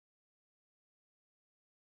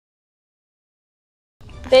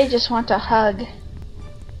They just want a hug.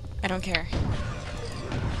 I don't care.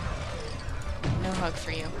 No hug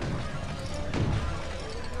for you.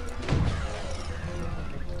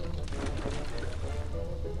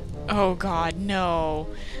 Oh god, no.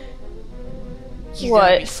 You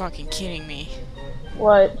gotta be fucking kidding me.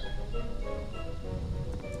 What?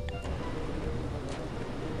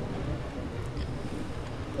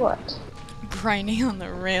 What? Grinding on the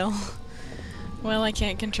rail. Well, I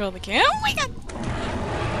can't control the camera. Oh my god!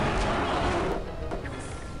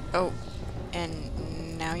 Oh,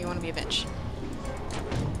 and now you want to be a bitch.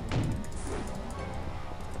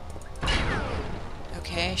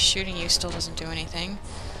 Okay, shooting you still doesn't do anything.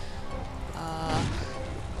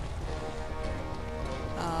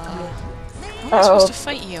 How am I supposed to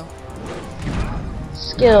fight you?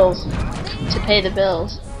 Skills to pay the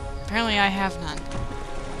bills. Apparently I have none.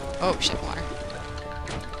 Oh, shit, water.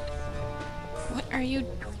 What are you...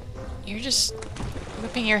 You're just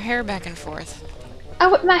whipping your hair back and forth. I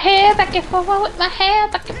whip my hair back and forth, I whip my hair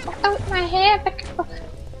back and forth, I whip my hair back and forth.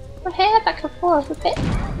 My hair back and forth, whip it.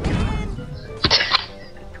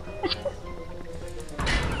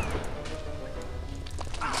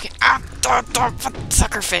 Okay,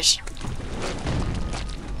 suckerfish!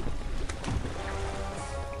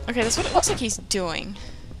 Okay, that's what it looks like he's doing.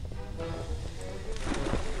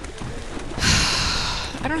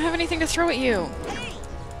 I don't have anything to throw at you.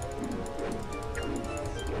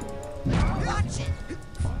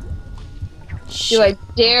 Do I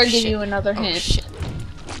dare give you another hint? Shit.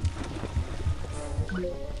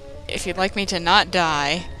 If you'd like me to not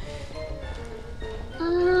die...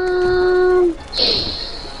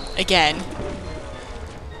 Again.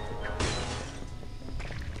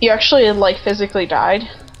 You actually, like, physically died?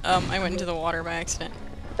 I went into the water by accident.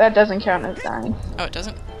 That doesn't count as dying. Oh, it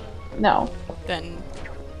doesn't? No. Then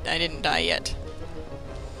I didn't die yet.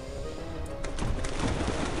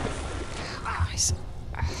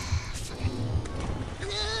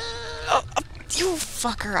 Oh, you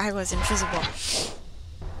fucker, I was invisible.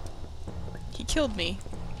 He killed me.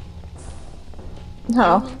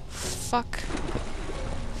 No. Oh, fuck.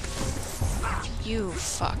 You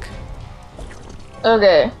fuck.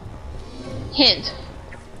 Okay. Hint.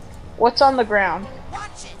 What's on the ground?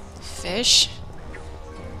 Fish.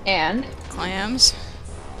 And? Clams.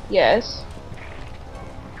 Yes.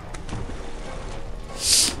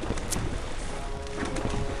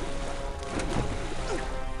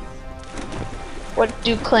 What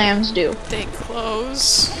do clams do? They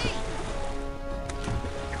close.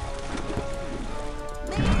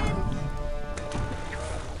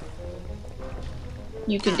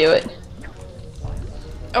 You can do it.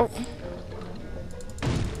 Oh.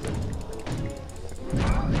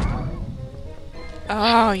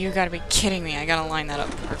 Oh, you gotta be kidding me. I gotta line that up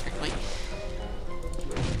perfectly.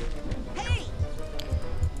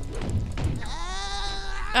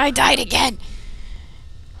 I died again!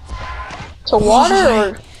 To water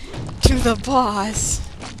or? To the boss.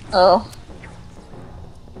 Oh.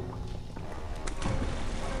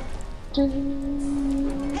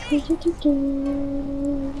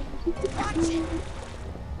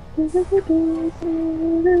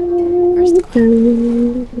 Where's the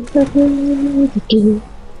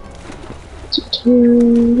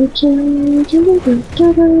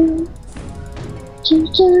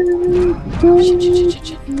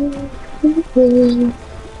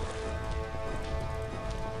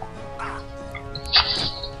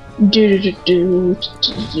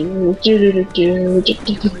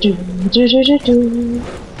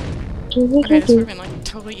Okay, this would've been like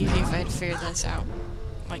totally easy if I had figured this out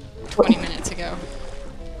like 20 minutes ago.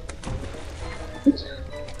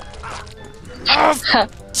 Oh!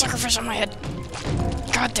 Suckerfish on my head!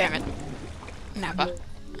 God damn it! Nappa.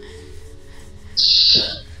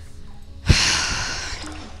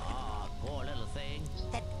 Oh, poor little thing.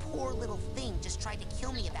 That poor little thing just tried to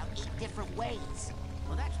kill me about 8 different ways.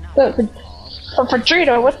 Well, that's not But for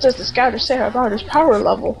Drito, what does the scouter say about his power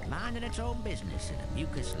level? minding its own business in a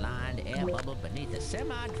mucus-lined air bubble beneath a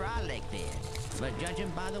semi-dry lake there. But judging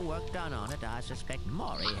by the work done on it, I suspect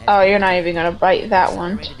Maury has... Oh, you're not even gonna bite that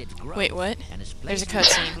one. Wait, what? There's a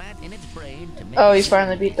cutscene. Oh, you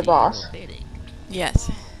finally beat the boss. Yes.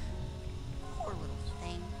 Poor little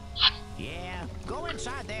thing. Yeah, go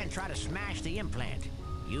inside there and try to smash the implant.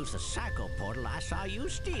 Use the psycho portal I saw you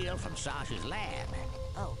steal from Sasha's lab.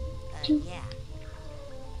 Oh, yeah.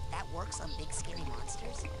 That works on big skinny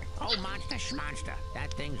monsters? Oh, monster schmonster.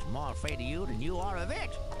 That thing's more afraid of you than you are of it.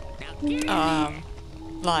 Now get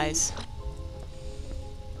in lies.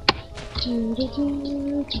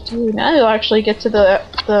 Now you'll actually get to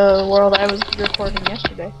the world I was recording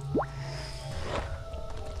yesterday.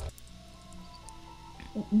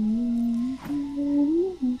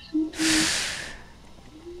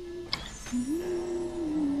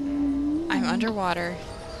 I'm underwater.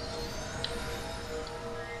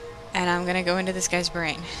 And I'm gonna go into this guy's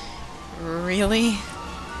brain. Really?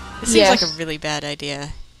 This seems like a really bad idea.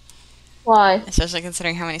 Why? Especially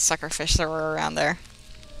considering how many suckerfish there were around there.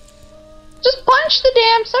 Just punch the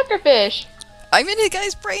damn suckerfish! I'm in a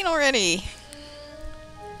guy's brain already!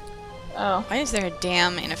 Oh. Why is there a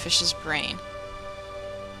dam in a fish's brain?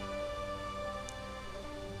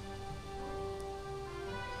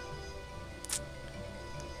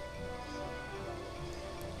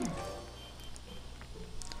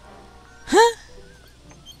 Huh?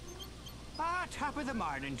 Top of the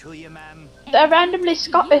morning to you, ma'am. They're randomly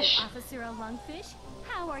Scottish. Officer Lungfish,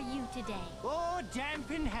 how are you today? Oh, damp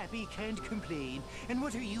and happy, can't complain. And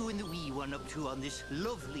what are you and the wee one up to on this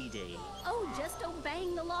lovely day? Oh, just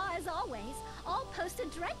obeying the law as always. All posted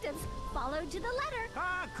directives followed to the letter.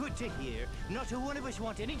 Ah, good to hear. Not a one of us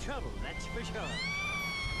want any trouble, that's for sure.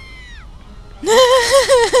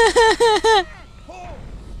 Oh,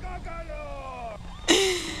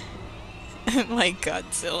 Like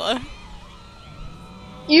Godzilla.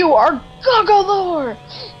 You are Goggalore!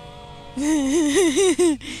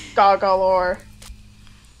 Goggalore.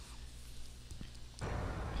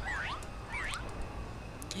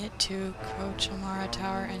 Get to Kochamara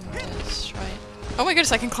Tower and destroy it. Oh my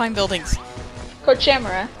goodness, I can climb buildings.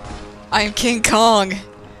 Kochamara. I am King Kong.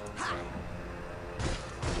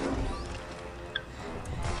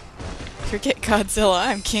 Forget Godzilla,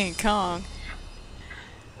 I'm King Kong.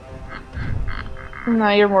 No,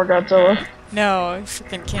 you're more Godzilla. No, I'm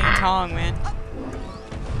freaking King Kong, man.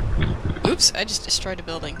 Oops, I just destroyed a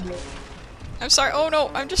building. I'm sorry. Oh no,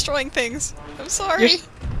 I'm destroying things. I'm sorry.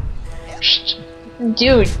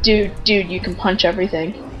 Dude, you can punch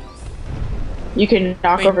everything. You can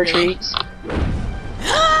knock over trees.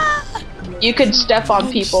 You could step on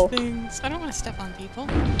Punch people. Things. I don't want to step on people.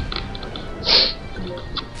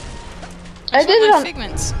 I did it on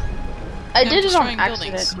Figments. I did it on destroying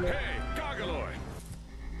accident. buildings. Hey, Goggalore!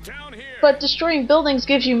 Down here! But destroying buildings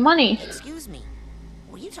gives you money. Excuse me.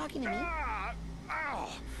 Were you talking to me? Ah! Ow!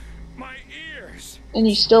 My ears! And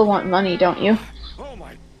you still want money, don't you? Oh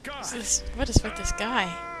my god! What is with this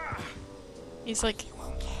guy? He's like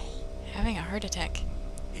having a heart attack.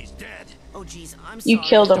 He's dead. Oh jeez, I'm sorry. You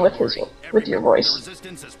killed him with Don't his worry. with your Every member of voice. The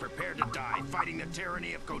resistance is prepared to die fighting the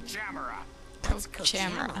tyranny of Kochamara.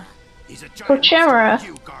 Kochamara. He's a giant Kochamara.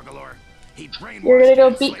 monster like you, Goggalore. He brainwashed You're gonna go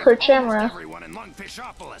and beat enslaved Kochamara. almost everyone in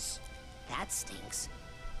Lungfishopolis. That stinks.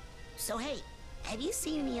 So hey, have you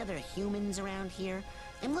seen any other humans around here?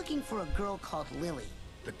 I'm looking for a girl called Lily.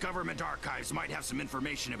 The government archives might have some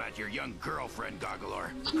information about your young girlfriend,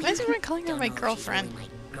 Goggalore. Why is everyone calling her Don't my know if she's girlfriend? really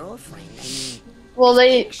my girlfriend. I mean, Well,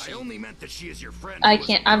 I only meant that she is your friend. I who was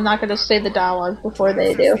can't. a I'm not girl. gonna say the dialogue before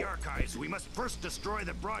they To access do. the archives, we must first destroy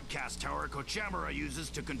the broadcast tower Kochamara uses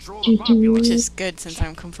to control the populace. Which is good since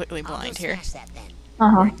I'm completely I'll go blind here. smash that then.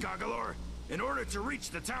 Wait, Goggalore, in order to reach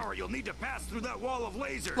the tower, you'll need to pass through that wall of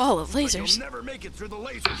lasers. Wall of But lasers? you'll never make it through the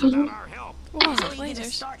lasers without our help. Wall So of you gonna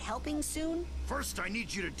lasers. start helping soon? First, I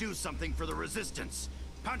need you to do something for the resistance.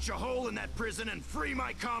 Punch a hole in that prison and free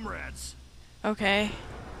my comrades. Okay.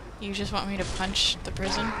 You just want me to punch the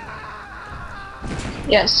prison?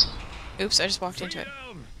 Yes. Oops, I just walked into it.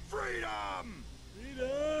 Freedom!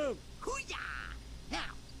 Hoo-yah! Now,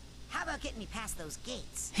 how about getting me past those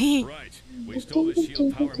gates? Right. We stole the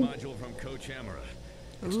shield power module from Kochamara.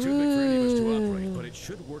 It's too big for any of us to operate, but it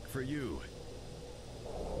should work for you.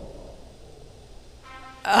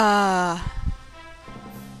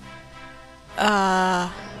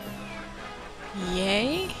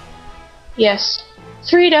 Yay? Yes.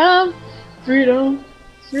 Freedom. Freedom.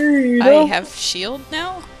 Freedom. I have shield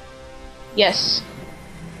now? Yes.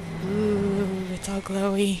 Ooh, it's all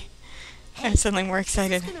glowy. I'm suddenly more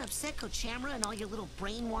excited. Is this gonna upset Kochamara and all your little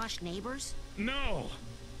brainwashed neighbors? No!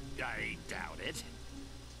 I doubt it.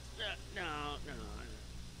 No.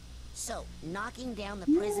 So, knocking down the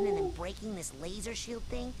prison and then breaking this laser shield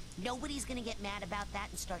thing, nobody's gonna get mad about that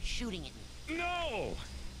and start shooting at me. No!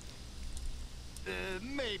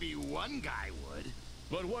 Maybe one guy would.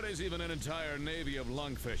 But what is even an entire navy of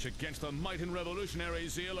lungfish against the might and revolutionary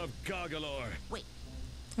zeal of Goggalore? Wait,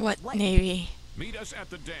 What What? navy? Meet us at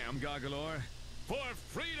the dam, Goggalore. For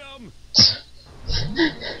freedom!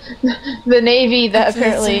 The navy that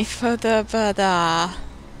apparently. The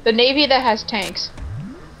The navy that has tanks.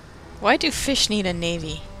 Why do fish need a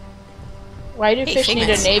navy? Why do Hey, fish need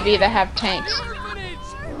a Figments. navy that have tanks?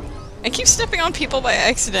 I keep stepping on people by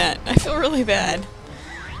accident. I feel really bad.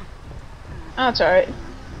 Oh, it's alright.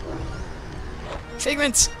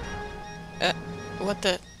 Figments! What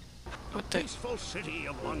the? The peaceful city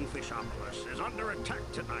of Lungfishopolis is under attack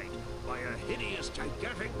tonight by a hideous,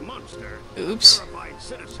 gigantic monster. Oops. Terrified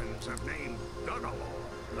citizens have named Guggalore.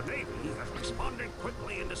 The Navy has responded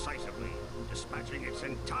quickly and decisively, dispatching its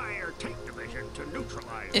entire tank division to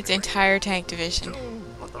neutralize Its entire tank division. Soon,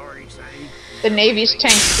 authorities say The Navy's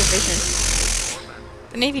tank division.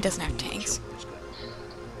 The Navy doesn't have tanks.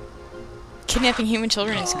 Kidnapping human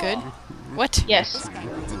children is good? What? Yes.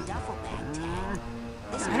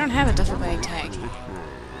 I don't have a duffel bag tag.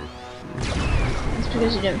 It's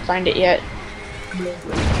because you didn't find it yet.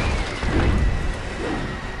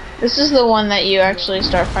 This is the one that you actually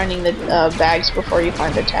start finding the bags before you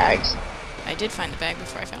find the tags. I did find the bag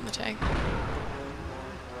before I found the tag.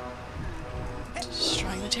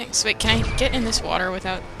 Destroying the tanks. Wait, can I get in this water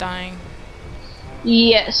without dying?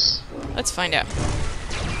 Yes. Let's find out.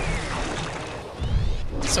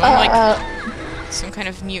 So I'm like some kind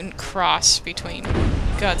of mutant cross between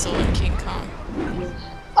Godzilla and King Kong.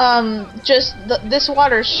 This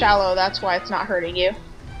water's shallow, that's why it's not hurting you.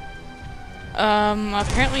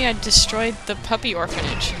 Apparently I destroyed the puppy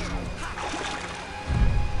orphanage.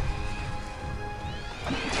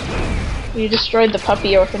 You destroyed the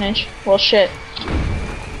puppy orphanage. Well, shit.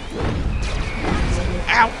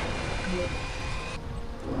 Ow!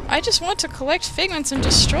 I just want to collect figments and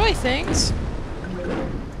destroy things.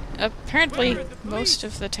 Apparently, most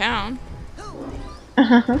of the town.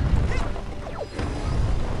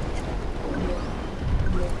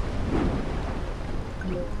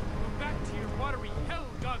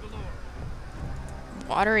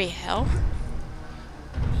 Watery hell?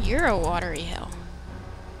 You're a watery hell.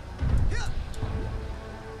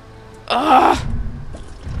 Ugh!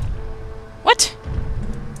 What?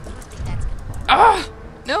 Ugh!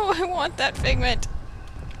 No, I want that figment.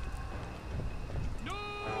 No!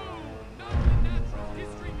 Not the Natural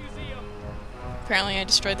History Museum! Apparently I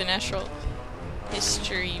destroyed the Natural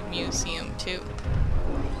History Museum too.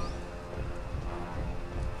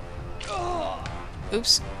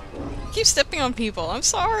 Oops. I keep stepping on people. I'm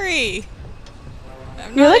sorry.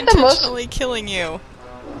 I'm You're not like the most- intentionally killing you.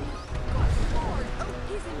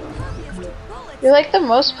 You're like the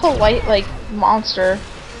most polite, like, monster.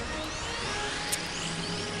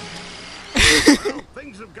 Well,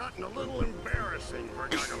 things have gotten a little embarrassing for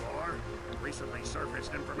Guggalore. Recently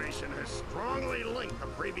surfaced information has strongly linked the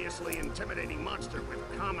previously intimidating monster with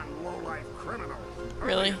common low-life criminals.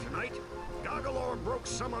 Really? Earlier tonight, Guggalore broke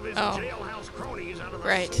some of his Oh. jailhouse cronies out of the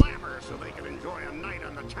Right. slammer so they could enjoy a night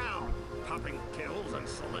on the town, popping pills and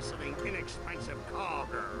soliciting inexpensive call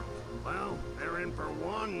girls. Well, they're in for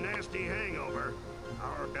one nasty hangover.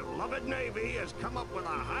 Our beloved Navy has come up with a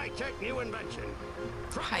high-tech new invention.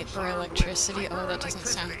 Hyper-electricity? Oh, that doesn't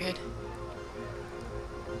sound good.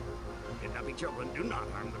 Kidnapping children do not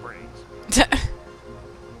harm the brains.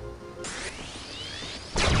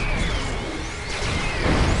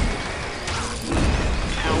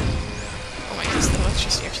 Ow. Oh my goodness, the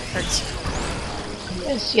electricity actually hurts.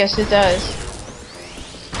 Yes, yes it does.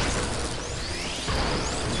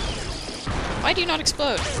 Why do you not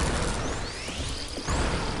explode?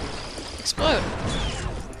 Explode.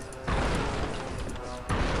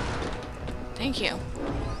 Thank you.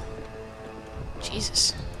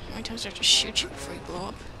 Jesus. How many times do I have to shoot you before you blow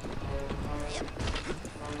up?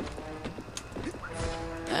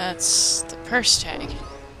 That's the purse tag.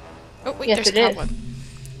 Oh, wait, Yes, there's it a is. cobweb.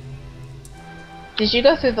 Did you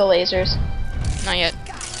go through the lasers? Not yet.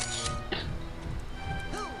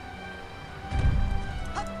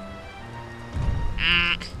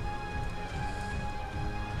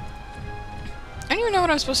 I don't even know what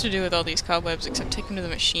I'm supposed to do with all these cobwebs except take them to the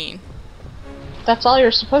machine. That's all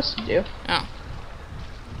you're supposed to do. Oh.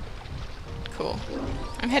 Cool.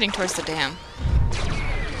 I'm heading towards the dam.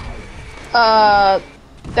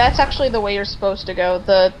 That's actually the way you're supposed to go.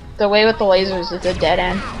 The way with the lasers is a dead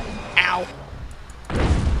end. Ow.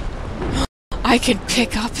 I can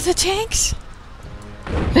pick up the tanks?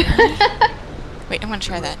 Wait, I want to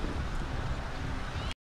try that.